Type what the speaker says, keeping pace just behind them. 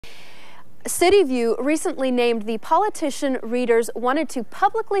City View recently named the politician readers wanted to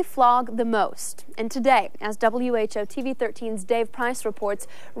publicly flog the most. And today, as WHO TV 13's Dave Price reports,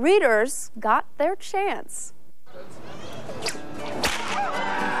 readers got their chance.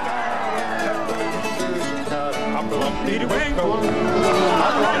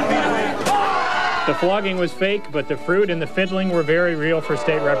 The flogging was fake, but the fruit and the fiddling were very real for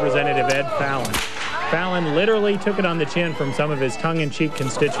State Representative Ed Fallon. Fallon literally took it on the chin from some of his tongue-in-cheek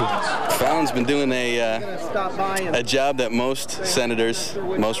constituents. Fallon's been doing a job that most senators,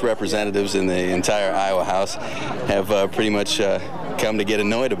 most representatives in the entire Iowa House have pretty much come to get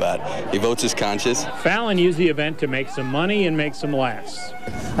annoyed about. He votes his conscience. Fallon used the event to make some money and make some laughs.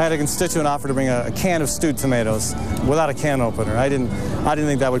 I had a constituent offer to bring a can of stewed tomatoes without a can opener. I didn't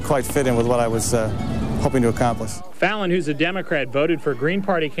think that would quite fit in with what I was hoping to accomplish. Fallon, who's a Democrat, voted for Green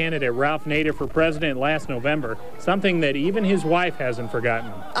Party candidate Ralph Nader for president last November, something that even his wife hasn't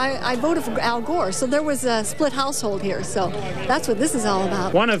forgotten. I voted for Al Gore, so there was a split household here, so that's what this is all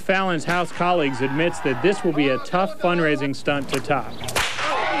about. One of Fallon's House colleagues admits that this will be a tough fundraising stunt to top.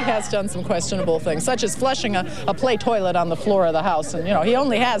 He has done some questionable things, such as flushing a play toilet on the floor of the House. And, you know, he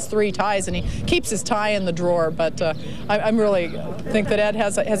only has 3 ties, and he keeps his tie in the drawer. But I really think that Ed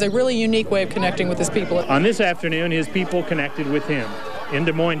has a really unique way of connecting with his people. On this afternoon, his people connected with him. In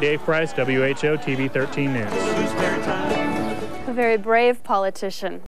Des Moines, Dave Price, WHO TV 13 News. A very brave politician.